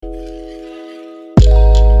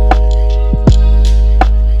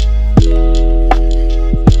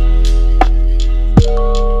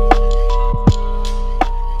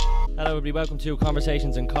welcome to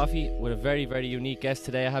Conversations and Coffee with a very, very unique guest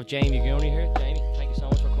today. I have Jamie Goonery here. Jamie, thank you so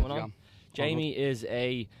much for coming on. Jamie is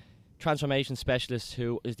a transformation specialist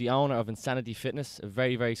who is the owner of Insanity Fitness, a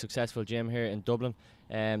very, very successful gym here in Dublin.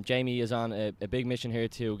 Jamie is on a big mission here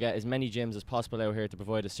to get as many gyms as possible out here to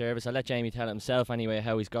provide a service. I'll let Jamie tell himself anyway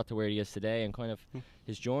how he's got to where he is today and kind of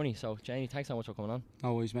his journey. So Jamie, thanks so much for coming on.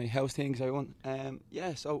 No worries, mate. How's things, everyone?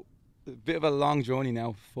 So a bit of a long journey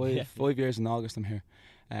now. Five years in August I'm here.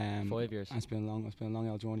 5 years. It's been a long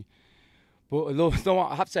old journey. But I love, no,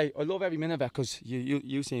 I have to say, I love every minute of it because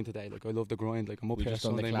you seen today, like, I love the grind. Like, I'm up here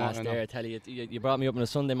Sunday morning. I tell you, you brought me up on a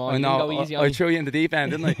Sunday morning. I know, you go easy I threw you in the deep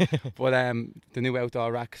end, didn't I? But the new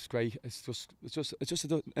outdoor rack is great. It's just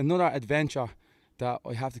another adventure that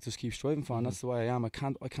I have to just keep striving for, and that's the way I am. I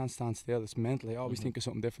can't stand still. It's mental. I always think of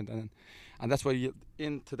something different, and that's why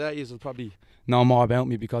in today is probably know more about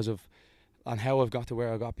me because of and how I've got to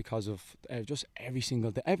where I got because of just every single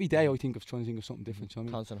day. Every day I think of trying to think of something different. You know what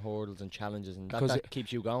I mean? Constant hurdles and challenges, and that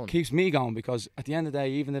keeps you going. Keeps me going because at the end of the day,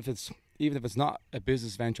 even if it's not a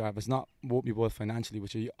business venture, if it's not what me both financially,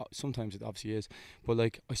 which sometimes it obviously is, but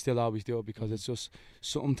like I still always do it because it's just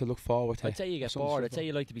something to look forward to. I'd say you get bored. I'd say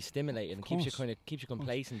you like to be stimulated and keeps you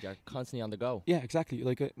complacent. You're constantly on the go. Yeah, exactly.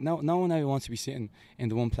 Like no one ever wants to be sitting in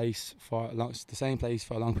the one place the same place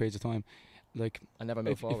for a long periods of time. Like I never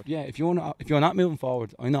move forward. If you're not moving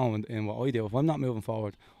forward, I know in what I do. If I'm not moving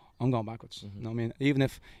forward, I'm going backwards. You know what I mean? Even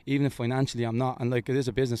if financially I'm not, and like it is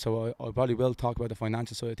a business, so I probably will talk about the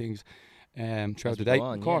financial side of things throughout the day,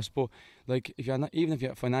 of course. But like if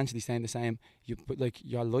you're financially staying the same,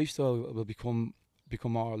 your lifestyle will become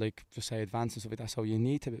more like, just say, advanced and stuff like that. So you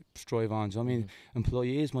need to strive on. So I mean,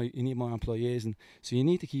 you need more employees, and so you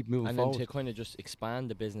need to keep moving forward. And then to kind of just expand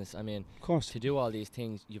the business. I mean, of course, to do all these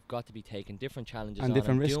things, you've got to be taking different challenges and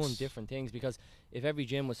different risks, doing different things. Because if every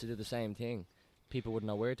gym was to do the same thing, people wouldn't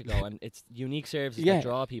know where to go. And it's unique services that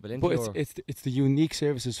draw people into. But it's the unique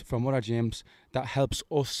services from other gyms that helps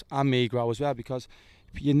us and me grow as well, because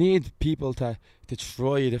you need people to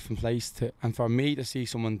try a different place and for me to see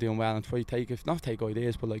someone doing well and try to take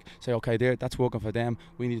ideas, but like say, okay, that's working for them,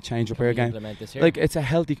 we need to change up our game. Like it's a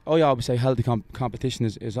healthy, I always say healthy competition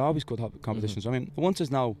is always good competition. So I mean, once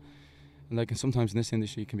there's now, like, and sometimes in this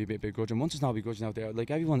industry it can be a bit begrudging. Once there's not begrudging out there, like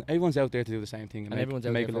everyone's out there to do the same thing, and everyone's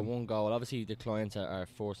out there for one goal. Obviously the clients are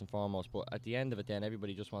first and foremost, but at the end of it, then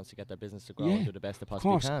everybody just wants to get their business to grow and do the best they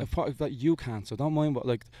possibly can. Of course, like you can. So don't mind what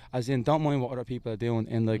other people are doing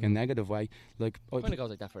in like a negative way. Like it kind of goes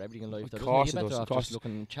like that for everything in life. Of course, you're better off just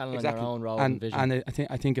looking, channeling your own role and vision. And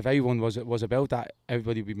I think if everyone was about that,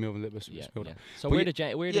 everybody would be moving a little bit smoother. So where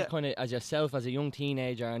did kind of, as yourself as a young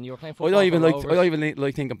teenager, and you were playing football? I don't even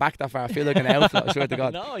like thinking back that far. I feel like an elf. To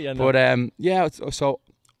God. No, you're not. But so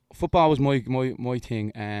football was my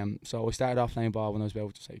thing. So I started off playing ball when I was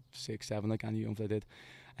about, say, 6, 7, like any young fella did.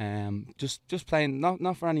 Just playing,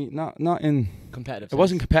 not for any, not in competitive. It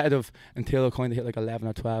wasn't competitive until I kind of hit like 11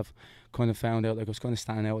 or 12. Kind of found out like I was kind of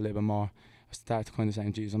standing out a little bit more. I started to kind of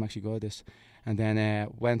saying, "Geez, I'm actually good at this." And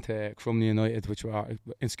then went to Crumley United, which were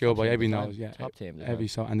in school by every knows, top team,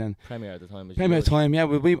 and then Premier at the time.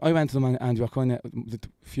 I went to them, and we were kind of, a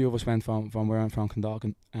few of us went from where I'm from,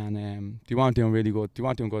 Clondalkin, and they weren't doing really good. They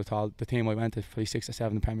weren't doing good at all. The team I went to, for 6 or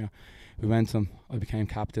 7 in the Premier, we went to them. I became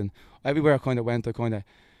captain. Everywhere I kind of went, I kind of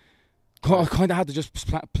had to just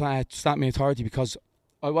stamp my authority, because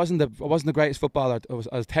I wasn't the greatest footballer.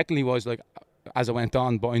 I technically was, like, as I went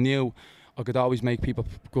on, but I knew I could always make people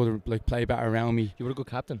go to, like, play better around me. You were a good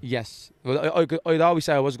captain. Yes. Well, I'd always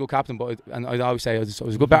say I was a good captain, and I'd always say I was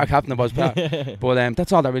a good, better captain than I was player. But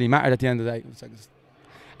that's all that really mattered at the end of the day.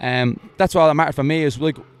 That's all that mattered for me, is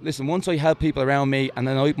like, listen, once I help people around me, and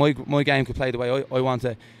then my game could play the way I want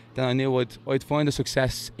to, then I knew I'd find a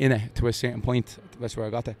success in it to a certain point. That's where I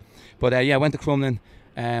got there. But I went to Crumlin,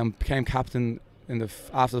 became captain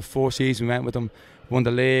after the 4th season. We went with them. Won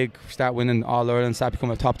the league, start winning All Ireland, start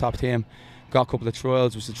becoming a top team. Got a couple of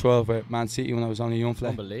trials. Was a trial for Man City when I was only a young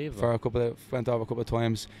fella. Unbelievable. Went over a couple of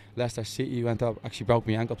times. Leicester City went up. Actually broke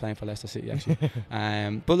my ankle playing for Leicester City, actually.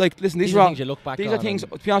 But like, listen, these are things you look back on. These are things. To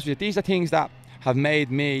be honest with you, these are things that have made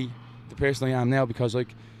me the person I am now. Because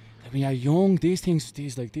like when you're young, these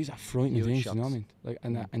are frightening things. You know what I mean? Like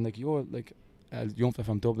and like you're like a young fella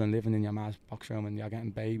from Dublin living in your ma's box room, and you're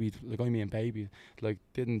getting babied. Like I mean, babied. Like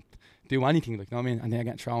didn't do anything. Like, you know what I mean? And then you're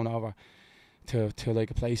getting thrown over to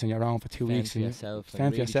like a place on your own for 2 weeks. Fend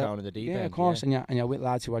for yourself. In the deep end, of course. Yeah. And you're with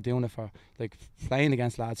lads who are doing it for, like, playing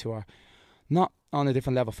against lads who are not on a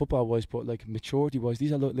different level football wise, but like maturity wise,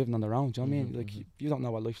 these are living on their own. Do you know what I mean? Like you don't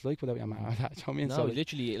know what life's like without your man. Do you know what I mean? No,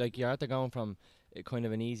 literally, like, you're out there going from kind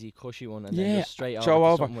of an easy, cushy one, and Yeah, then just straight throw over to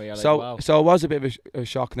over. something where you're So like, wow. so it was a bit of a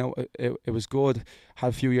shock. Now it was good. Had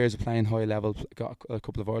a few years of playing high level. Got a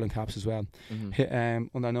couple of Ireland caps as well. Hit under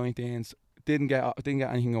 19s. Didn't get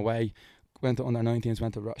anything away. Went to under 19s.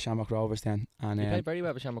 Went to Shamrock Rovers then. And You played very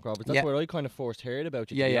well with Shamrock Rovers. That's yeah. where I kind of first heard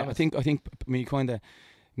about you. Yeah, to be yeah. honest. I think me kind of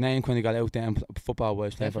name kind of got out then football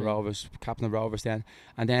wise, playing for Definitely. Rovers, captain of Rovers then.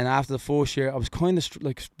 And then after the first year, I was kind of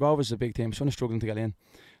like Rovers is a big team. I was kind of struggling to get in.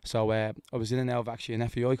 So I was in and out of actually an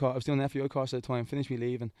FEI course. I was doing an FEI course at the time. Finished me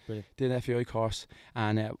leaving. Brilliant. Did an FEI course,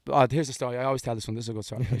 and here's the story. I always tell this one. This is a good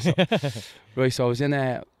story. Right, so I was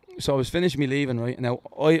so I was finishing me leaving. Right, now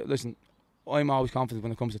I'm always confident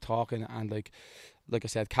when it comes to talking, and like I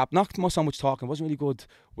said, not so much talking. Wasn't really good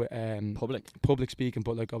with public speaking,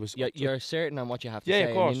 but like I was. You're certain on what you have to Yeah, say.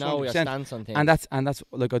 of course, And you know your 100%. stance on things. And that's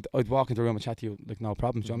like I'd walk into the room and chat to you like no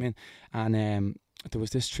problem. Do you know what I mean? And there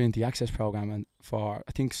was this Trinity Access program, and for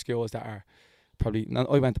I think schools that are probably not.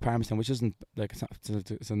 I went to Palmerston, which isn't like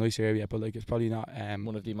it's a nice area, but like it's probably not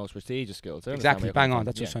one of the most prestigious schools. exactly bang on.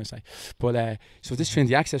 That's what I was trying to say. But so this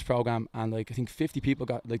Trinity Access program, and like I think 50 people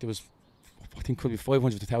got like there was. I think could be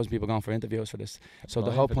 500 to 1,000 people going for interviews for this. So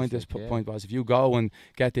the whole point of this point was if you go and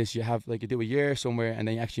get this, you have like you do a year somewhere and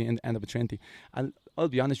then you actually end up at Trinity. And I'll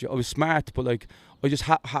be honest with you, I was smart, but like I just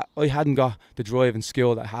I hadn't got the drive and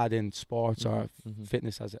skill that I had in sports or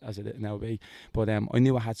fitness as it now be. But I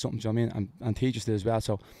knew I had something. Do you know what I mean? And teachers did as well.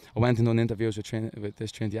 So I went and done interviews with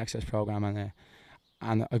this Trinity Access program,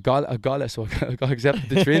 and I got it, so I got accepted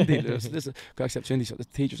to Trinity. Got accepted to Trinity, so the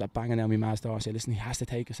teachers are banging down my ma's door and say, listen, he has to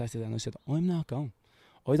take us. And I said, I'm not going.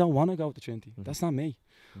 I don't want to go to Trinity. That's not me.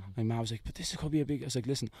 My ma was like, but this could be a big... I was like,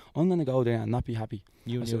 listen, I'm going to go there and not be happy.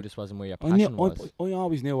 You knew this wasn't where your passion was. I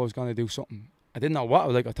always knew I was going to do something. I didn't know what.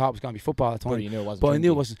 I thought it was going to be football at the time. But you knew it wasn't. But I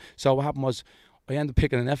knew it wasn't. So what happened was, I ended up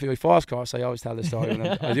picking an FEI force course. I always tell this story.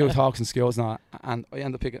 I do talks and skills now. And I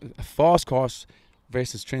ended up picking a force course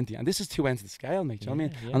versus Trinity, and this is two ends of the scale, mate. Do you know what I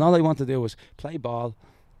mean? Yeah. And all I want to do was play ball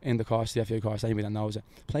in the course, the FA course. Anybody that knows it,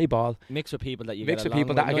 play ball, mix with people that you mix get with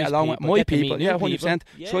people that I nice get along with, my people. Yeah, 100%.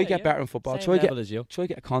 Try get better in football. Try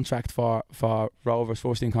get a contract for Rovers,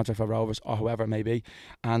 first team contract for Rovers or whoever it may be,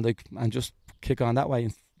 and just kick on that way.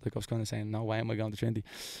 And like I was kind of saying, no way am I going to Trinity.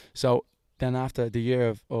 So then after the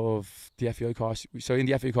year of the FEI course, so in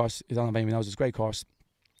the FEI course, is on the knows it's a great course.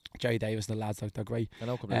 Jerry Davis and the lads, they're great. I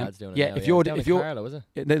know a couple of lads doing it. Yeah, now, if you're Carlo, is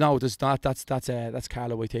it? No, there's not. That's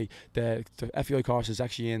Carlo YT. The FEI course is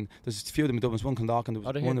actually in. There's a few of them in Dublin. One Clondalkin, and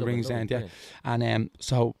there was one in the Rings End. Yeah, and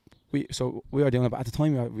so we are doing it. But at the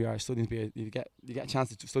time we are studying to be you get a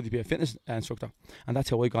chance to study to be a fitness instructor, and that's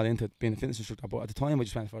how I got into being a fitness instructor. But at the time I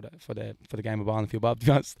just went for the game of ball and a few bob, to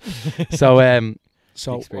be honest. So I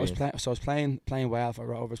was playing well for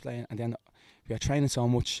Rovers, and then we were training so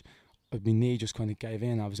much. My knee just kind of gave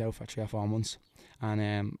in. I was out for 3 or 4 months,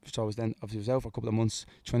 and so I was out for a couple of months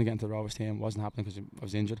trying to get into the Rovers team. It wasn't happening because I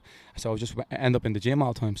was injured. So I just end up in the gym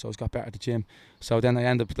all the time. So I just got better at the gym. So then I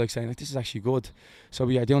ended up saying this is actually good. So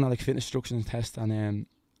we are doing fitness instruction test, and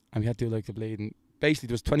we had to do the bleeding. Basically,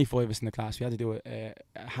 there was 25 of us in the class. We had to do a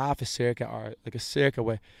half a circuit or like a circuit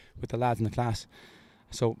with the lads in the class.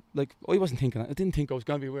 So I wasn't thinking. I didn't think I was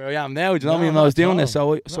going to be where I am now. Do you know what I mean? When I was doing this,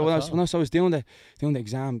 when I was doing the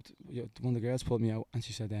exam, one of the girls pulled me out and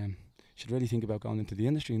she said, "You should really think about going into the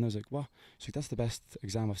industry." And I was like, "What?" She's like, "That's the best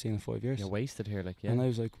exam I've seen in 5 years." You're wasted here, And I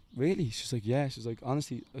was like, "Really?" She's like, "Yeah." She's like,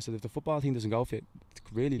 "Honestly," I said, "if the football team doesn't go for it,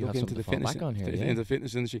 really look into the fitness in the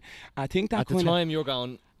fitness industry." I think that at the time you're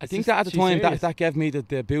going. I think that at the time that gave me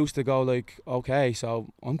the boost to go okay,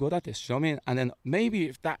 so I'm good at this. You know what I mean? And then maybe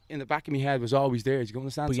if that in the back of my head was always there, do you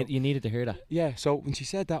understand? But you needed to hear that. Yeah. So when she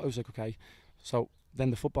said that, I was like, okay. So then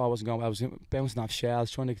the football wasn't going well. I was bouncing off shells,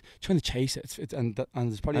 trying to chase it. And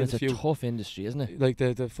there's probably a few tough industry, isn't it? Like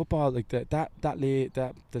the football, like that league,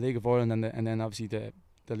 the League of Ireland, and then obviously the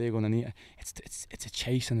league underneath. It's a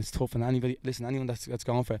chase and it's tough. And anyone that's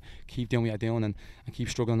going for it, keep doing what you're doing and keep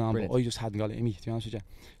struggling on. Brilliant. But I just hadn't got it in me, to be honest with you.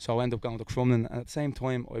 So I ended up going to Crumlin, and at the same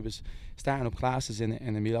time I was starting up classes in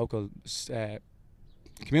my local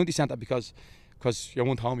community centre because you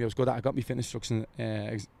won't tell me I was good at. I got my fitness instruction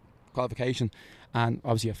qualification, and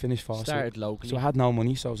obviously I finished fast. Started locally. So I had no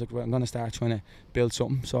money, so I was like, well, I'm going to start trying to build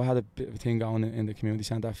something. So I had a bit of a thing going in the community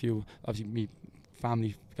centre. Obviously me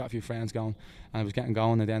family, got a few friends going, and I was getting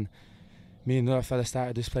going, and then me and another fella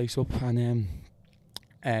started this place up, and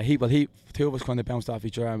two of us kind of bounced off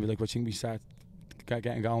each other, and we think we start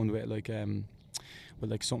getting going with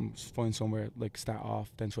something, find somewhere start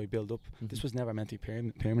off, then try build up. This was never meant to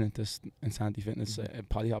be permanent. This Insanity Fitness,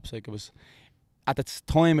 Polyhops, it was at the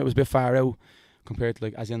time it was a bit far out compared to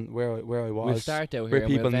like as in where I was. We'll start out here where and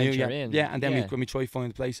people we'll knew, venture in. and then when we try to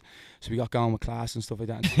find a place, so we got going with class and stuff like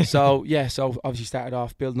that. So obviously started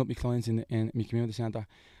off building up my clients in my community centre,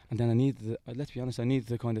 and then I needed let's be honest, I needed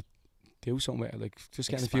to kind of do something with it, like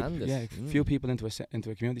just getting a few people into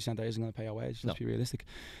a community centre isn't going to pay our wage. Let's be realistic.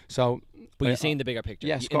 So, but you've seen the bigger picture.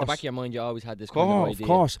 Yes, in the back of your mind, you always had this kind of idea. Of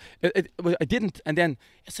course, I didn't, and then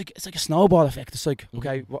it's like a snowball effect. It's like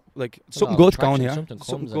okay, something good going here,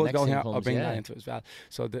 something good going here. I'll bring that into it as well.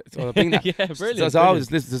 So I'll bring that. Yeah, brilliant. There's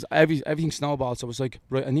always everything snowball. So it's like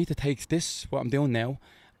right, I need to take this what I'm doing now.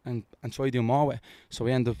 And try to do more with it. So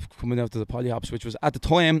we ended up coming out to the polyhops, which was at the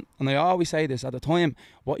time, and I always say this, at the time,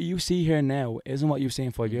 what you see here now isn't what you were seeing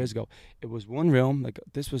 5 years ago. It was one room, like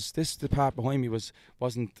the part behind me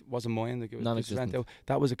wasn't mine, like it was just rent out.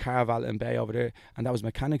 That was a car valet in Bay over there, and that was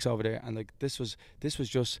mechanics over there, and like this was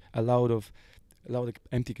just a load of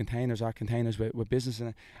empty containers with business in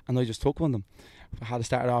it, and I just took one of them. I had to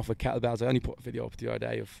start off with kettlebells. I only put a video up the other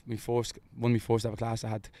day of my first ever class. I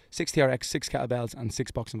had 6 TRX, 6 kettlebells and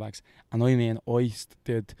 6 boxing bags, and I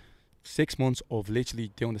did 6 months of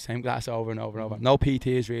literally doing the same class over and over and over. No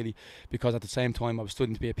PTs really, because at the same time I was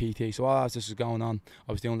studying to be a PT, so as this was going on,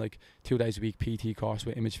 I was doing like 2 days a week PT course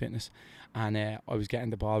with Image Fitness, and I was getting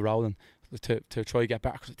the ball rolling to try to get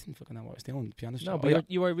back, because I didn't fucking know what I was doing, to be honest. No,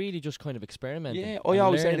 but you were really just kind of experimenting. Yeah, I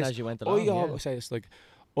always say this. As you went along, I always say this, like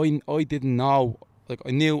I didn't know, like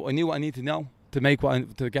I knew what I needed to know to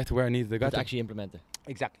get to where I needed to get to actually implement it.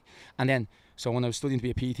 Exactly. And then so when I was studying to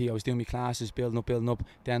be a PT, I was doing my classes, building up.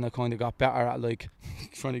 Then I kind of got better at like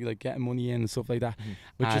trying to like getting money in and stuff like that.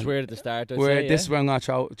 Which is weird at the start. This is where I'm gonna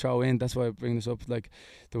throw in. That's why I bring this up. Like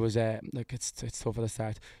there was like it's tough at the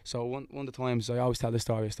start. So one of the times I always tell this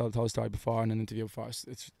story. I told the story before in an interview before. It's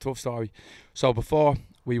a tough story. So before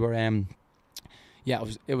we were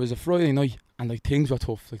it was a Friday night, and like things were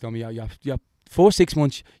tough. Like you for 6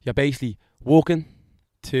 months you're basically working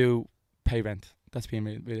to pay rent. That's being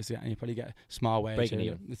realistic, and you probably get a small wage. Breaking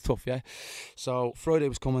even. It's tough, yeah. So Friday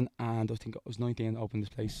was coming, and I think I was 19 to open this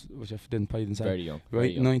place, which I probably didn't say. Very young. Right, very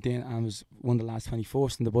young. 19, and I was one of the last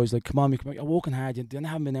 21st, and the boys like, come on, you're working hard. You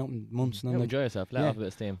haven't been out in months. And I'm like, enjoy yourself. Let off a bit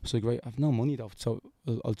of steam. So great. I've no money though,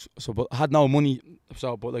 but I had no money.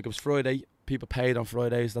 But like it was Friday. People paid on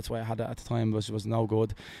Fridays. That's why I had it at the time. Was no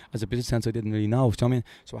good. As a business sense, I didn't really know. Do you know what I mean?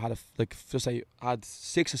 So I had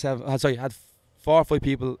I had 4 or 5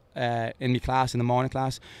 people in my class, in the morning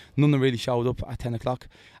class. None of them really showed up at 10 o'clock,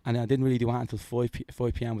 and I didn't really do that until 5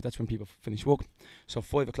 p.m, but that's when people finished work. So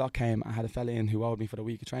 5 o'clock came, I had a fella in who owed me for the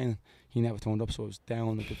week of training. He never turned up, so I was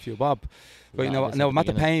down like a few bob. Right, now I'm at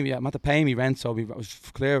the paying me rent, so I was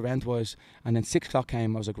clear rent-wise. And then 6 o'clock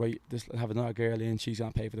came, I was like, right, I have another girl in, she's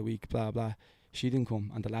going to pay for the week, blah, blah. She didn't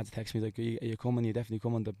come, and the lads texted me like, are you coming? You're definitely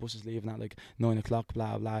coming. The bus is leaving at like 9 o'clock,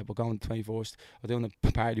 blah blah. We're going 21st. We're doing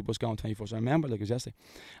a party bus going 21st. I remember like it was yesterday.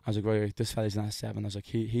 I was like, right, this fella's in at 7. I was like,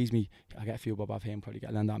 he's me. I get a few bob off him, probably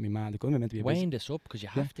get a lend out me man. Like, I'm meant to be a weighing this up because you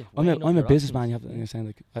have to. I'm a businessman. You have to saying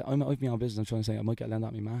like I've my own business. I'm trying to say I might get a lend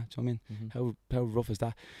out me man. Do you know what I mean? How rough is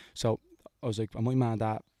that? So I was like, my man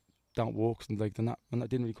that don't work, and like I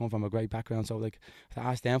didn't really come from a great background. So like to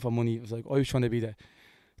ask them for money, it was like I was trying to be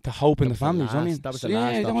the hope in the family. Do you know what I mean? That was the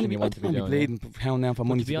last option you wanted to be doing. Bleeding, pound down for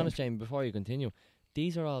money. To be honest, Jamie, before you continue,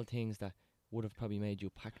 these are all things that would have probably made you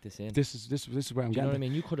pack this in. This is where I'm getting. You know what I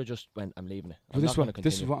mean? You could have just went, I'm leaving it.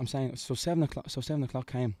 This is what I'm saying. So 7 o'clock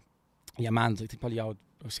came. Yeah, man, like, they probably owed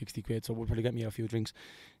 60 quid, so would probably get me a few drinks.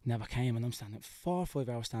 Never came, and I'm standing 4 or 5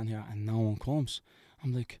 hours standing here, and no one comes.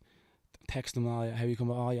 I'm like, text them, how you come?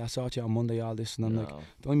 Oh yeah, I saw you on Monday, all this, and I'm like,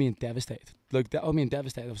 I mean devastated.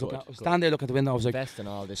 Devastated. I was standing there looking at the window. I was like, investing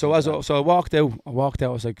all this. So I walked out. I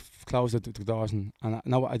was like, closed the doors, and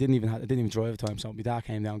I didn't even drive at the time. So my dad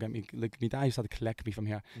came down and get me. Like my dad used to have to collect me from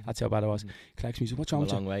here. That's how bad I was. Collects me. He said, what's wrong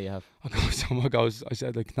with you? A long way you have. I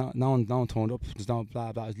said like, no one turned up. There's no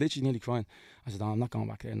blah blah. I was literally nearly crying. I said, no, I'm not going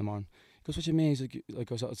back there in the morning. Because what you mean is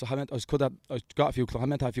like I meant I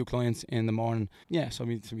meant to have a few clients in the morning. Yeah, so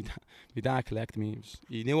my dad collected me.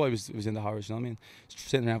 He knew I was in the horrors. You know what I mean?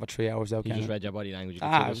 Sitting around for 3 hours out. You just read your body language.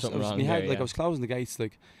 I was closing the gates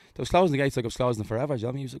like I was closing them forever. You know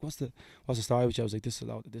what I mean? He was like, what's the story? Which I was like, this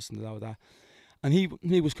and that. And he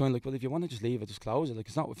was kind of like, well, if you want to just leave it, just close it. Like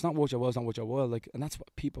if it's not worth your while, it's not worth your while. Like, and that's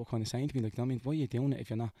what people are kind of saying to me. Like, I mean, why are you doing it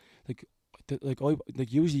if you're not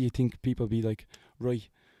usually you think people be like, right,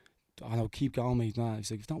 I know, keep going, mate. Nah, it's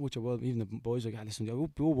like, it's not what you will. Even the boys are like, listen,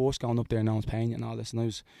 we're worse going up there, no one's paying you and all this. And I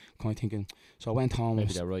was kind of thinking, so I went home.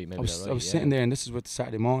 Maybe they're right. I was sitting there, and this is what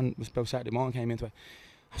Saturday morning came into it.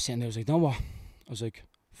 I was sitting there, I was like, no what? I was like,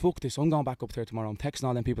 fuck this, I'm going back up there tomorrow. I'm texting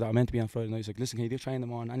all them people that are meant to be on Friday night. He's like, listen, can you do train in the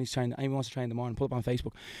morning? And he's trying, anyone wants to train in the morning, put up on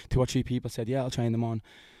Facebook. 2 or 3 people said, yeah, I'll train in the morning.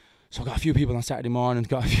 So I got a few people on Saturday morning,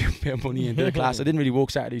 got a few bit of money into the class. I didn't really work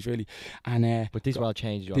Saturdays really. And but these were all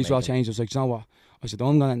changes. These were all changes. I was like, you know what? I said,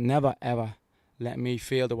 I'm going to never ever let me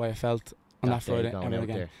feel the way I felt on that Friday ever again.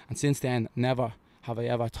 There. And since then, never have I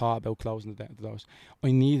ever thought about closing the doors.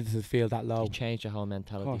 I needed to feel that low. You changed your whole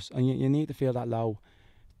mentality. Of course. And you need to feel that low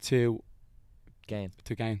to gain.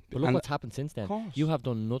 But look what's happened since then. You have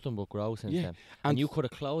done nothing but grow since then. And you could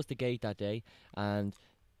have closed the gate that day.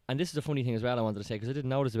 And this is a funny thing as well I wanted to say, because I didn't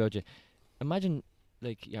notice about you. Imagine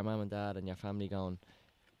like your mum and dad and your family going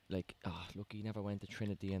like, oh look, he never went to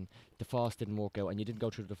Trinity and the fast didn't work out and you didn't go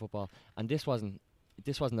through the football and this wasn't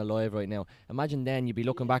alive right now. Imagine then you'd be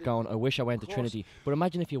looking back on, I wish I went to Trinity. But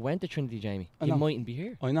imagine if you went to Trinity, Jamie, you mightn't be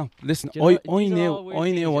here. I know. Listen, I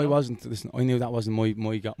knew I wasn't. Listen, I knew that wasn't my.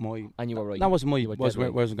 And you were right. That wasn't my. Was where I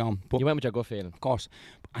was going. But you went with your gut feeling, of course.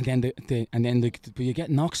 And then but you get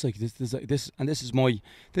knocks like this, and this is my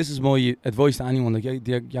advice to anyone. Like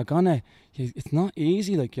you're gonna. It's not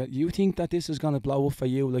easy. Like you think that this is gonna blow up for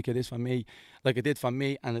you, like it is for me, like it did for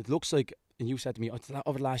me, and it looks like. And you said to me,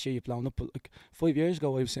 over the last year you've blown up. But like 5 years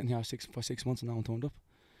ago, I was sitting here for 6 months and no one turned up.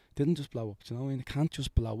 Didn't just blow up. Do you know what I mean? It can't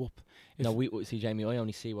just blow up. No, we see, Jamie. I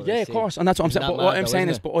only see what. Yeah, I of see. course, and that's what I'm saying. But what I'm saying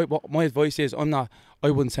is, what my advice is, I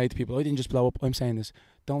wouldn't say to people, I didn't just blow up. I'm saying is,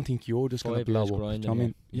 don't think you're just gonna blow up. Do you know what I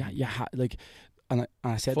mean? Yeah, like, and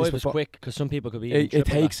I said 5 this is quick because some people could be.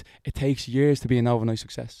 It takes years to be an overnight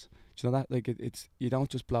success. Do you know that? Like it's you don't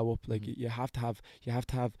just blow up. Like you have to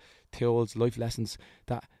have tools, life lessons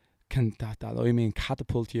that can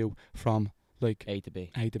catapult you from like A to B,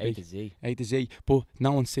 A to Z. But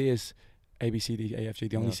no one sees A, B, C, D, A, F, G.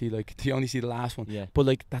 They only see the last one. Yeah. But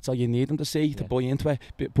like that's all you need them to see to buy into it.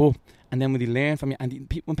 But and then when they learn from you, and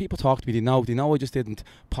when people talk to me, they know I just didn't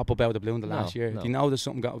pop up out of the blue in the last year. They know there's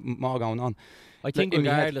something more going on. I think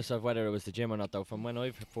regardless of whether it was the gym or not, though, from when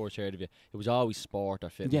I've first heard of you, it was always sport or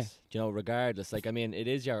fitness. Yeah. Do you know, regardless. Like, I mean, it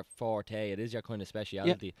is your forte. It is your kind of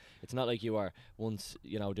speciality. Yeah. It's not like you were once,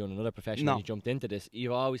 doing another profession and you jumped into this.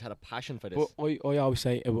 You've always had a passion for this. But I always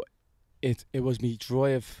say it was me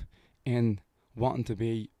drive in wanting to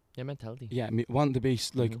be... Your mentality. Yeah, me wanting to be...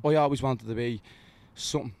 Like, I always wanted to be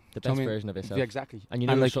something. The best version of yourself. Yeah, exactly. And you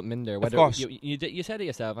knew there was something in there. Of course. You said it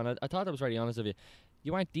yourself, and I thought I was very honest of you.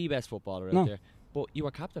 You weren't the best footballer out there, but you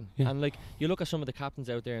were captain. Yeah. And like you look at some of the captains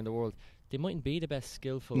out there in the world, they mightn't be the best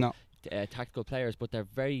skillful tactical players, but they're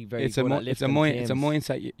very, very good at lifting teams. It's a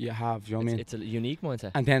mindset you have. Do you know what I mean? It's a unique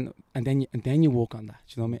mindset. And then you work on that.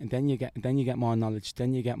 Do you know what I mean? And then you get more knowledge.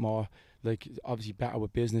 Then you get more, like, obviously better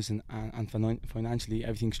with business and financially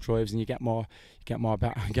everything strives, and you get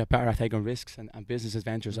better at taking risks and business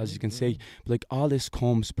adventures, as you can see. But like all this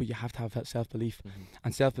comes, but you have to have self-belief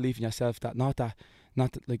and self-belief in yourself. That not that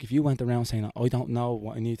like if you went around saying I don't know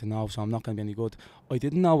what I need to know, so I'm not going to be any good. I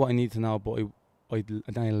didn't know what I needed to know, but then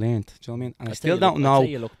I learned. Do you know what I mean? And I still don't know. I'd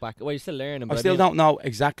say you look back. Well, you're still learning. I still don't know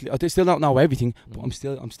exactly. I still don't know everything, but I'm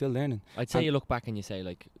still learning. I'd say you look back and you say,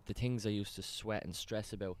 like, the things I used to sweat and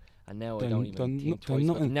stress about, and now I don't even think twice.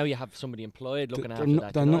 Now you have somebody employed looking after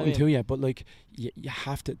that. They're nothing to you, but like you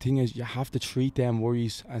have to. Thing is, you have to treat them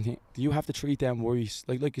worries, and you have to treat them worries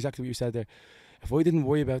like exactly what you said there. If I didn't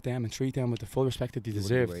worry about them and treat them with the full respect that they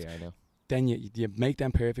deserve, then you make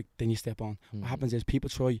them perfect. Then you step on. What happens is people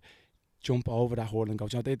try jump over that hurdle and go,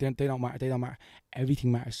 they don't matter. They don't matter.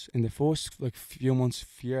 Everything matters in the first few months,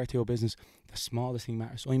 year or two of business. The smallest thing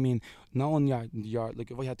matters. I mean, knowing your like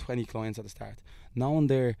if I had 20 clients at the start, knowing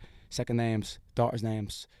their second names, daughters'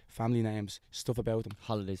 names, family names, stuff about them,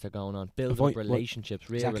 holidays they're going on, building up relationships,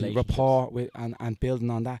 real relationships, rapport with and building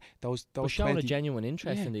on that. Those showing a genuine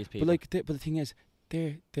interest in these people. But the thing is,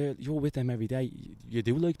 you're with them every day. You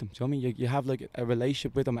do like them. Do you know what I mean? You have like a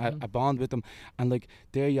relationship with them, a bond with them, and like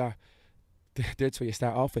that's where you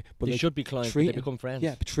start off with. But they should be clients. They become friends.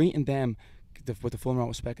 Yeah, but treating them with the full amount of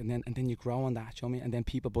respect, and then you grow on that. Do you know what I mean? And then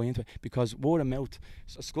people buy into it because word of mouth.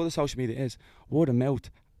 As good as social media is, word of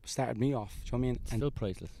mouth started me off. Do you know what I mean? It's still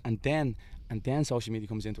priceless. And then social media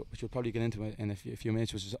comes into it, which we'll probably get into it in a few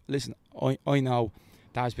minutes. Which is, listen, I know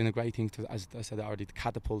that has been a great thing to, as I said already, to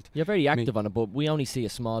catapult. You're very active on it, but we only see a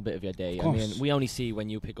small bit of your day. I mean, we only see when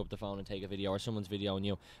you pick up the phone and take a video, or someone's videoing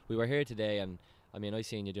you. We were here today, and I mean, I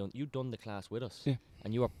seen you done the class with us,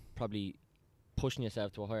 and you were probably pushing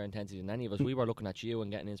yourself to a higher intensity than any of us. We were looking at you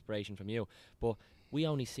and getting inspiration from you, but we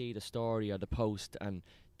only see the story or the post and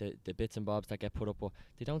the bits and bobs that get put up, but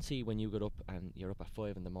they don't see when you get up and you're up at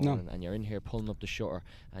 5 in the morning and you're in here pulling up the shutter,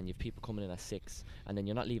 and you've people coming in at 6, and then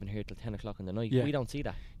you're not leaving here till 10 o'clock in the night. We don't see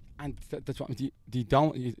that, and that's what you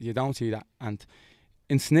don't see that. And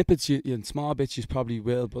in snippets, in small bits, you probably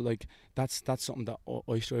will, but like that's something that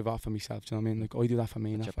I strive off for myself. Do you know what I mean? Like I do that for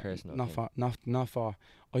me, That's your not personal for, not for.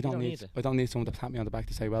 I don't need someone to pat me on the back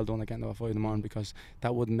to say well done again at 5 in the morning, because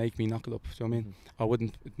that wouldn't make me knuckle up. Do you know what I mean? Or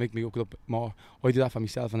wouldn't make me knuckle up more. I do that for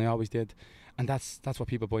myself, and I always did, and that's what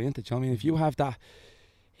people buy into. Do you know what I mean? If you have that.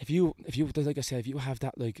 If you like I said, if you have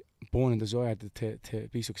that like burning desire to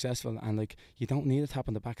be successful, and like you don't need a tap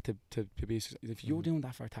on the back to be if you're doing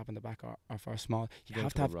that for a tap on the back or for a small, you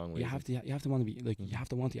have to want to be like you have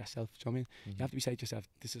to want it yourself. Do you know what I mean? You have to be saying to yourself,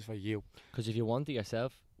 this is for you. Because if you want it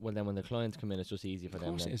yourself, well then when the clients come in, it's just easy for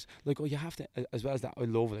them. Of course it is. Like you have to, as well as that. I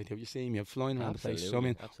love it. Like you see me, I'm flying around the place. So I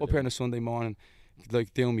mean, absolutely. Up here on a Sunday morning,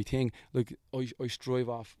 like doing my thing. Like I strive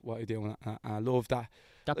off what I do, and I love that.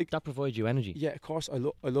 That provides you energy. Yeah, of course. I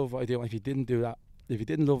love what I do. And if you didn't do that, if you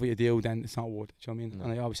didn't love what you do, then it's not worth it. Do you know what I mean? No.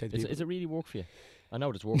 And I always say to people, is it really work for you? I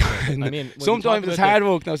know it's work for you. I mean, sometimes it's hard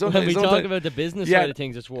work. Now, when we talk about the business side of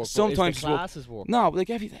things, it's work. Sometimes it's the classes work. No,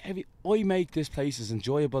 like I make this place as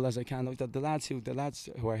enjoyable as I can. Like the lads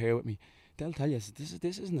who are here with me, they'll tell you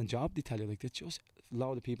this isn't a job. They tell you like it's just a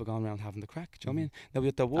lot of people going around having the crack. Do you know what I mean?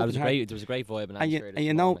 Now there was a great vibe and atmosphere.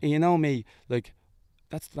 And you know me, like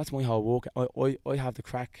that's my whole work. I have the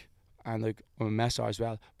crack. And like I'm a messer as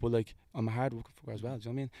well, but like I'm a hard worker as well. Do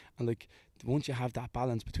you know what I mean? And like once you have that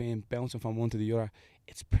balance between bouncing from one to the other,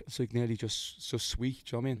 it's like nearly just so sweet.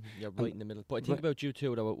 Do you know what I mean? You're right in the middle. But I think about you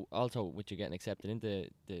too, though, also with you getting accepted into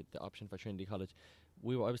the option for Trinity College. I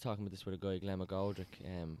was talking about this with a guy, Glenn McGoldrick,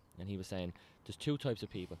 and he was saying there's two types of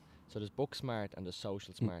people. So there's book smart and there's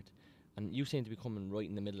social smart. And you seem to be coming right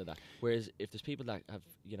in the middle of that. Whereas if there's people that have,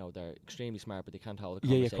 they're extremely smart but they can't hold a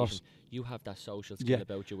conversation, you have that social skill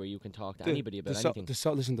about you where you can talk to anybody about anything.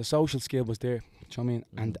 Listen, the social skill was there. Do you know what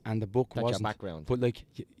I mean? And the book That's wasn't. Your background. But like,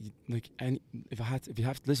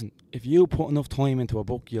 if you put enough time into a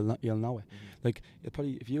book, you'll know it. Like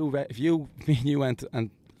if you went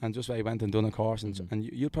and just went and done a course and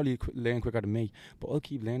you'll probably learn quicker than me, but I'll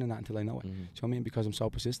keep learning that until I know it. Do you know what I mean? Because I'm so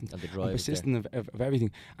persistent. And the drive I'm persistent of everything,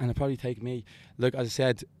 and it probably take me, like as I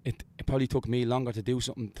said, it probably took me longer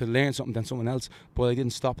to learn something than someone else, but I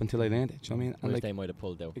didn't stop until I learned it. Do you know what I mean? And like, they might have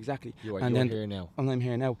pulled out. Exactly. You're here now. And I'm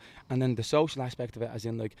here now. And then the social aspect of it, as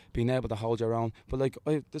in like being able to hold your own. But like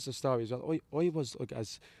this is a story as well. I was like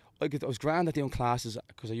I was grand at doing classes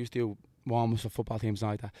because I used to do warm-ups for football teams and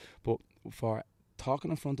like that. But for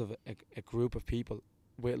talking in front of a group of people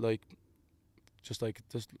with like just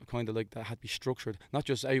kind of like that had to be structured, not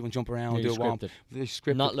just everyone jump around and do a warm.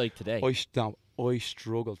 Scripted. Not like today. I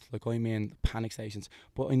struggled, like I mean panic stations,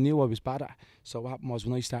 but I knew I was bad at it. So what happened was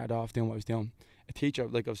when I started off doing what I was doing, a teacher,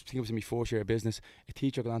 like I was thinking it was in my fourth year of business, a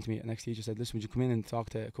teacher got on to me, an ex-teacher said, listen, would you come in and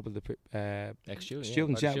talk to a couple of the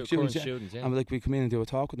students? And like we come in and do a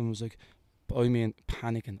talk with them. I was like, I mean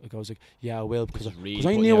panicking. Like I was like, yeah, I will, because I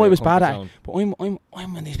knew I was bad at it. But I'm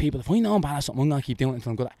one of these people. If I know I'm bad at something, I'm gonna keep doing it until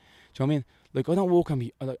I'm good at it. Do you know what I mean? Like I don't work on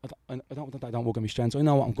me. I don't work on my strengths. I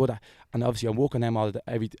know what I'm good at, and obviously I work on them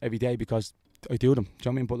every day because I do them. Do you know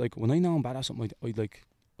what I mean? But like when I know I'm bad at something, I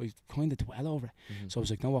kind of dwell over it. So I was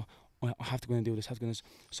like, no, I have to go and do this.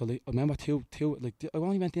 So like, I remember I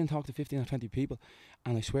only went in and talked to 15 or 20 people,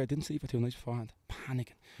 and I swear I didn't sleep for 2 nights beforehand,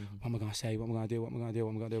 panicking. What am I going to say? What am I going to do? What am I going to do? What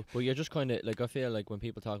am I going to do? Well, you're just kind of like, I feel like when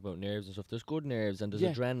people talk about nerves and stuff, there's good nerves and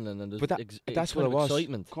there's adrenaline and there's that's what it was.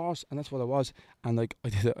 Excitement. Of course, and that's what it was. And like I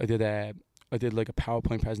did like a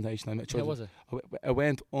PowerPoint presentation. How was it? It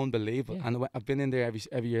went unbelievable, and I've been in there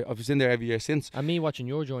every year. I was in there every year since. And me watching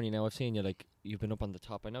your journey now, I've seen you like you've been up on the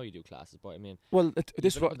top. I know you do classes, but I mean, well,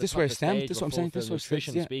 this where it stemmed. This is what I'm saying. This was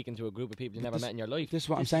speaking to a group of people you never met in your life. This is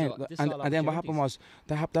what I'm saying. And then what happened was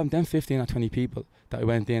them 15 or 20 people that I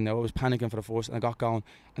went in. I was panicking for the first, and I got going.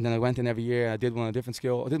 And then I went in every year. I did one a different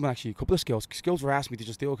skill. I did one actually a couple of skills. Skills were asking me to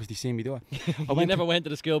just do it because they seen me do it. You never went to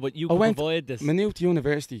the school, but you could avoid this. Minute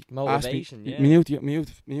University motivation. Minute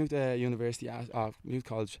University, Minute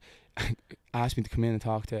College, asked me to come in and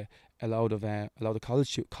talk to a lot of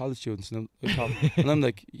college students, and I'm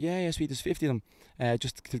like, yeah, sweet, there's 50 of them,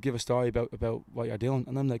 just to give a story about what you're doing,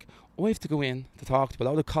 and I'm like, I have to go in to talk to a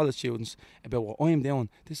lot of college students about what I'm doing.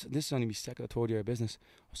 This is only my second or third year of business.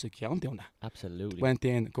 I was like, yeah, I'm doing that. Absolutely. Went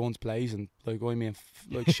in, guns blazing, like I mean,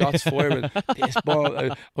 like shots firing. This ball,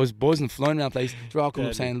 I was buzzing, flying around the place. They're all coming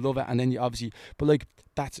up saying love it, and then you obviously, but like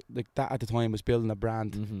that at the time was building a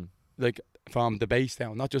brand, like from the base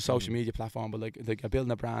down, not just social media platform, but like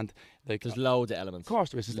building a brand. Like there's loads of elements. Of course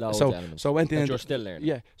there is. Loads of elements. So I went in. You're still learning.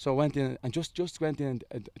 Yeah. So I went in and just went in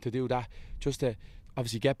to do that, just to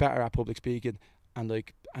obviously get better at public speaking, and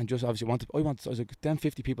like, and just obviously I was like, them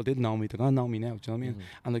 50 people didn't know me, they're gonna know me now, do you know what I mean?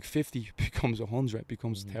 And like 50 becomes 100,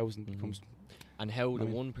 becomes 1,000, becomes. And how the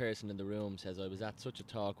one person in the room says, I was at such a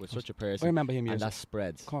talk with such a person, I remember him, and that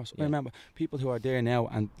spreads. Of course, I remember people who are there now,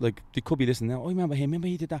 and like they could be listening now. I remember him. Remember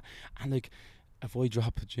he did that, and like if I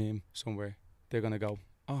drop a gym somewhere, they're gonna go,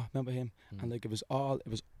 oh, remember him, and like it was all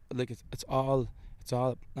it's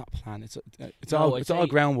all not plan. It's all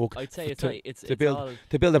groundwork. I'd say to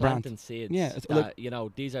build a brand. Seeds. Yeah, it's like, you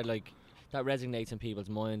know, these are like that resonates in people's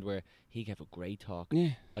mind where he gave a great talk. Yeah,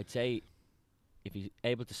 I'd say if he's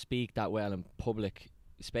able to speak that well in public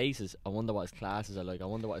spaces, I wonder what his classes are like. I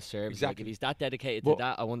wonder what his service is like. If he's that dedicated to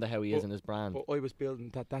that, I wonder how he is in his brand. But I was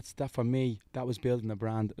building that for me. That was building a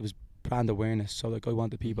brand. It was brand awareness. So like I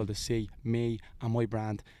wanted people to see me and my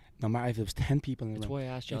brand. No matter if it was 10 people in the room. That's why I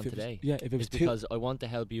asked you on today. If it was because I want to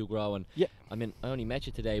help you grow. And I mean, I only met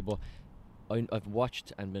you today, but I've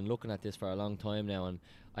watched and been looking at this for a long time now, and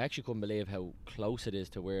I actually couldn't believe how close it is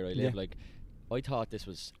to where I live. Like, I thought this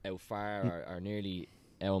was out far or nearly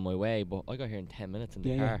out of my way, but I got here in 10 minutes in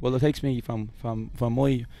the car. Well, it takes me from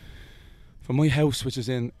my house, which is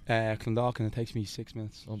in Clondalkin, it takes me 6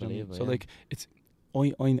 minutes. Unbelievable. So like it's.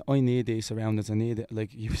 I need these surroundings. I need it,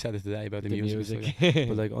 like you said it today about the music.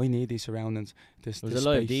 But like I need these surroundings. There's a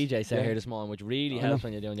live DJ set here this morning, which really helps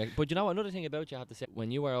when you're doing it. But you know what? Another thing about you, I have to say, when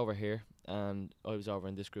you were over here and I was over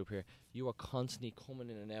in this group here, you were constantly coming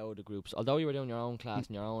in and out of the groups. Although you were doing your own class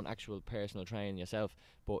and your own actual personal training yourself,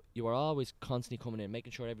 but you were always constantly coming in,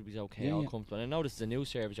 making sure everybody's okay, all comfortable. And I know this is a new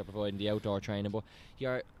service you're providing, the outdoor training, but you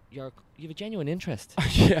have a genuine interest.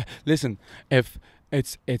 Yeah, listen, if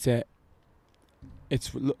it's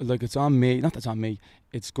like it's on me. Not that it's on me.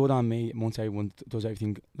 It's good on me once everyone does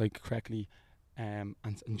everything like correctly, and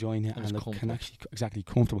enjoying it and like, can actually exactly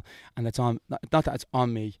comfortable. And it's on. Not that it's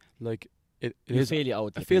on me. Like it is. Feel you owe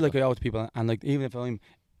it to I feel like I owe it to people. And like even if I'm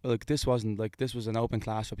like this was an open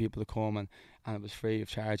class for people to come and it was free of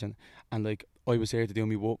charge and like I was here to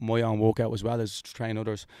do my own workout as well as train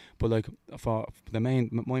others. But like for my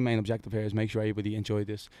main objective here is make sure everybody enjoyed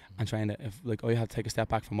this and trying to, if like I had to take a step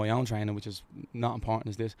back from my own training, which is not important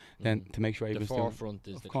as this, then to make sure everybody's the forefront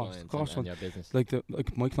is the clients and your business.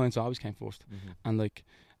 Like my clients always came first, and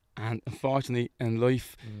unfortunately in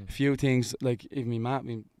life, a few things like even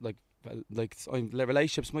me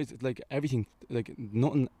relationships, like everything, like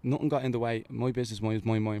nothing got in the way. My business was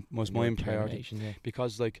my priority,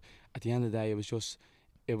 because like at the end of the day, it was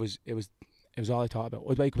all I thought about.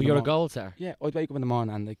 I'd wake up. But you're a goal setter. Yeah, I'd wake up in the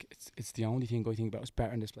morning and like it's the only thing I think about is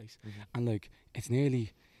better in this place, and like it's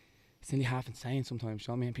nearly half insane sometimes.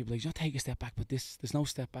 You know what I mean? People are like, you take a step back, but there's no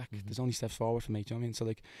step back. There's only steps forward for me. Do you know what I mean? So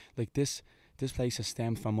like this place has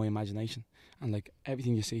stemmed from my imagination, and like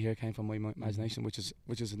everything you see here came from my imagination, which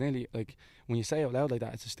is nearly like when you say it out loud like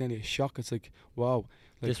that, it's just nearly a shock. It's like, wow,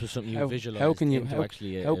 like this was something you visualized. How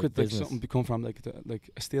could like something become from like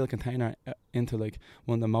a steel container into like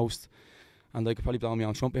one of the most, and like probably blowing me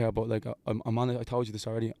on trumpet here, but like I'm on it. I told you this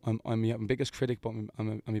already. I'm my biggest critic, but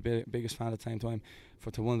I'm my biggest fan at the same time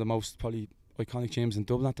to one of the most probably iconic gyms in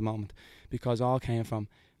Dublin at the moment, because all came from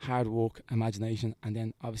hard work, imagination, and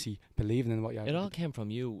then obviously believing in what you're. It all came from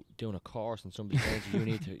you doing a course and somebody told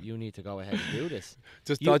you need to go ahead and do this.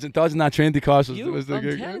 Just dodging that Trinity course was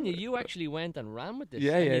I'm telling you, you actually went and ran with this.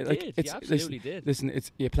 Yeah, you like did. You absolutely did. Listen,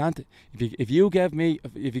 it's you planted. If you gave me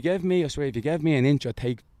an inch, I'd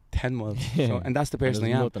take 10 miles. So, and that's the person I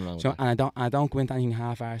am. So, and I don't go into anything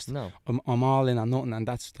half-arsed. No, I'm all in on nothing, and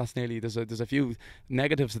that's nearly there's a few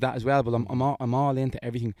negatives to that as well. But I'm all into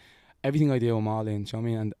everything. Everything I do, I'm all in. Do you know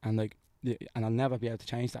what I mean? And like, and I'll never be able to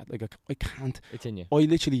change that. Like I can't. It's in you. I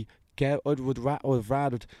literally I'd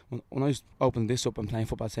rather when I was opening this up and playing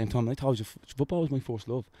football at the same time. I told you football was my first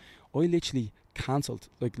love. I literally cancelled.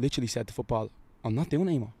 Like literally said to football, I'm not doing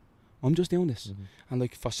it anymore. I'm just doing this. And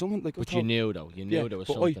like for someone like. But you knew though. You knew there was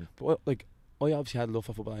something. I obviously had love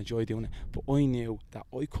for football. I enjoyed doing it, but I knew that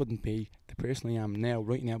I couldn't be the person I am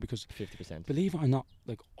right now, because 50%. Believe it or not,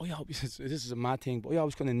 like I always, this is a mad thing, but I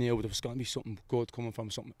always kind of knew there was going to be something good coming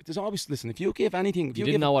from something. There's always, listen, if you give anything, you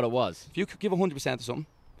didn't know what it was. If you could give 100% to something,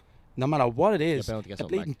 no matter what it is, you're bound to get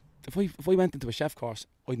something back. If I went into a chef course,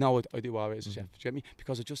 I know I do always as a chef. Do you get me?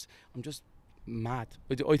 Because I'm just mad.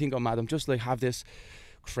 I think I'm mad. I'm just like have this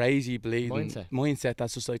crazy bleeding mindset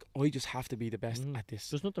that's just like I just have to be the best at this.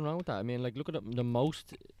 There's nothing wrong with that. I mean, like look at the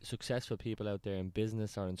most successful people out there in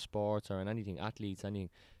business or in sports or in anything, athletes,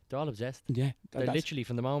 anything. They're all obsessed. Yeah, they're literally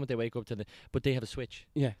from the moment they wake up to but they have a switch.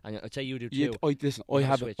 Yeah, and I'd say you do too. I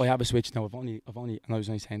have a switch now. I've only, and I was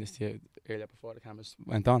only saying this to you earlier before the cameras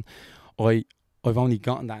went on. I've only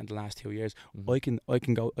gotten that in the last 2 years. I can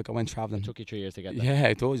go, like I went travelling. It took you 3 years to get that. Yeah,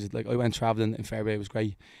 it does. Like I went travelling in February. It was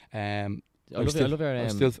great. I love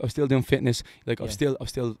your, I'm still doing fitness. Like I'm still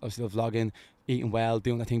vlogging, eating well,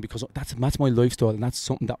 doing that thing, because that's my lifestyle, and that's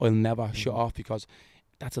something that I'll never shut off, because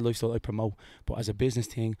that's a lifestyle I promote. But as a business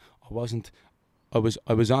thing, I was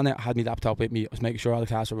on it. I had my laptop with me. I was making sure all the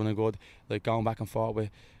classes were running good, like going back and forth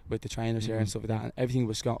with the trainers here and stuff like that, and everything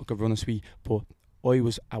was going running sweet. But I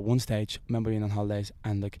was at one stage, remember being on holidays,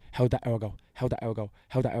 and like, how'd that hour go,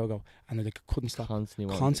 and I like couldn't stop constantly.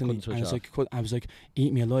 And I was like,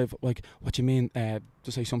 eat me alive. Like, what do you mean?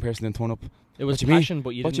 Just like some person didn't turn up. It was passion,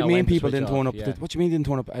 but you didn't know when to switch off. What do you mean people didn't turn up? Yeah. What do you mean didn't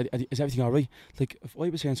turn up? Is everything alright? Like, if I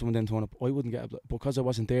was saying someone didn't turn up, I wouldn't get, because I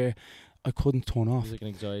wasn't there, I couldn't turn off. It was like an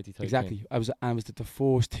anxiety type exactly thing. I was the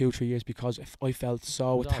first 2-3 years, because if I felt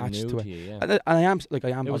so attached to it. You, yeah. And I am it was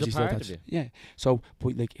obviously a part attached. of you. Yeah. So,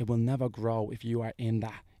 but like, it will never grow if you are in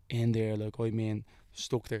there, like, I mean,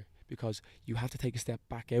 stuck there, because you have to take a step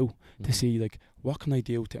back out to see, like, what can I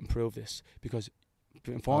do to improve this? Because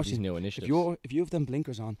unfortunately, new initiatives. if you have them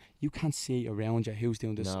blinkers on, you can't see around you who's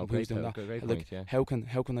doing this, who's doing that. Great like, point, yeah. how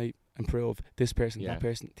can I improve this person, that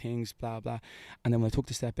person, things, blah blah. And then when I took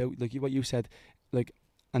the step out, like what you said, like,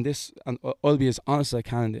 and I'll be as honest as I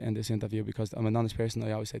can in this interview, because I'm an honest person.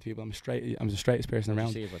 I always say to people, I'm the straightest person around.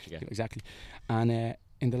 What you see is what you get. Exactly. And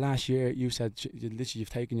in the last year, you said you've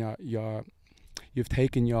taken your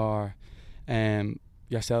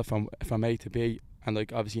yourself from A to B, and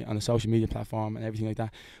like, obviously on a social media platform and everything like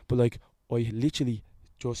that. But like, I literally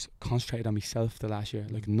just concentrated on myself the last year,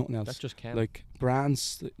 like nothing else. That's just count. Like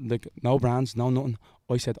brands, like no brands, no nothing.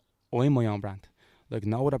 I said, I'm my own brand. Like,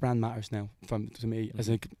 no other brand matters now to me, as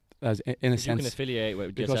in a sense. You can affiliate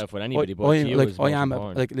with yourself with anybody, but you like, is I am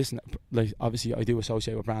important. like, listen, like, obviously I do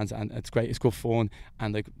associate with brands, and it's great, it's good fun,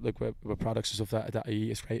 and like with products and stuff that I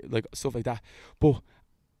eat, it's great, like stuff like that. But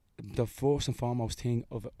the first and foremost thing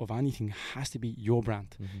of anything has to be your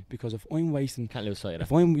brand, because if I'm wasting, can't lose sight of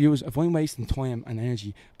if I'm wasting time and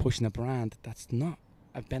energy pushing a brand that's not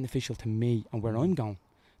beneficial to me and where I'm going,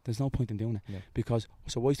 there's no point in doing it. No. Because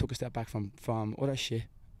so I took a step back from other shit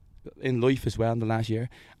in life as well in the last year,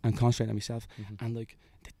 and concentrating on myself, and like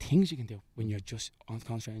the things you can do when you're just on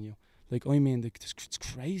concentrating on you. Like, I mean, like, it's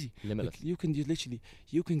crazy. Limitless. Like,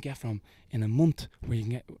 you can get from, in a month, where you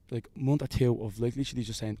can get like a month or two of like literally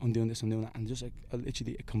just saying, I'm doing this, I'm doing that, and just like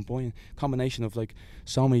literally a combination of like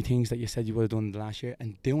so many things that you said you would have done in the last year,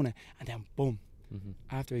 and doing it, and then boom.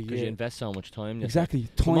 After a year, because you invest so much time. Exactly.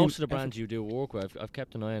 Time, most of the brands you do work with, I've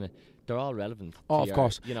kept an eye on it. They're all relevant. Oh, of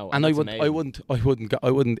course. You know, and I wouldn't. I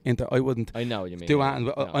know what you mean. Do that.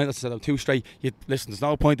 And I said, I'm too straight. Listen, there's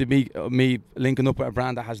no point in me linking up with a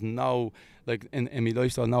brand that has no, like, in my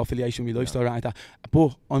lifestyle, no affiliation with my lifestyle, or anything like that.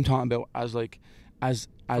 But I'm talking about as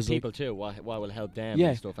people like, too. What will help them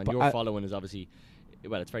and stuff. And your following is obviously,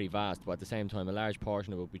 well, it's very vast, but at the same time, a large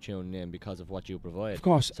portion of it will be tuning in because of what you provide. Of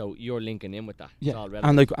course. So you're linking in with that. Yeah. It's all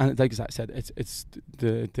relevant. And like I said, it's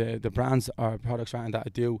the brands or products that I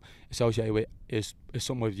do associate with is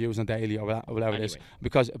something I've used on daily or whatever it is.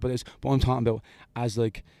 But I'm talking about as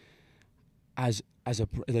like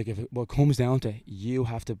what comes down to, you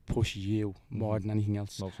have to push you more than anything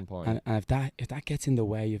else. Most important. And if that gets in the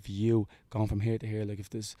way of you going from here to here, like if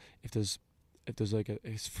there's like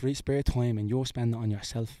a free spare time and you're spending it on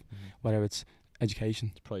yourself, whether it's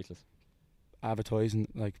education, it's priceless, advertising,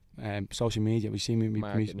 like social media, we see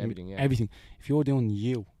marketing, everything, everything. If you're doing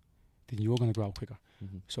you, then you're going to grow quicker.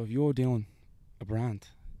 So if you're doing a brand,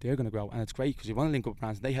 they're going to grow, and it's great because you want to link up with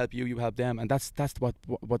brands. They help you, you help them, and that's what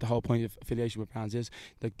the whole point of affiliation with brands is.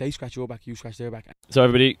 Like, they scratch your back, you scratch their back. So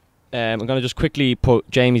everybody, I'm going to just quickly put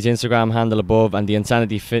Jamie's Instagram handle above, and the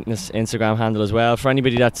Insanity Fitness Instagram handle as well. For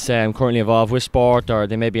anybody that's currently involved with sport, or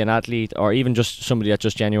they may be an athlete, or even just somebody that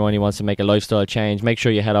just genuinely wants to make a lifestyle change, make sure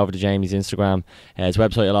you head over to Jamie's Instagram. His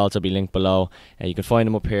website will also be linked below. You can find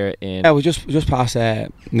him up here in... Yeah, we just passed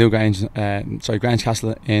Grange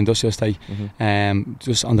Castle Industrial Estate,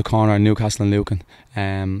 just on the corner of Newcastle and Lucan,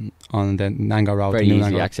 on the Nangar Road. Very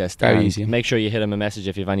easy access. Very easy. Make sure you hit him a message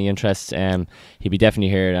if you have any interests. He'll be definitely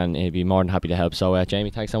here, and he'll be more than happy to help. So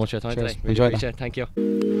Jamie, thanks so much for your time today. Really appreciate it. Thank you.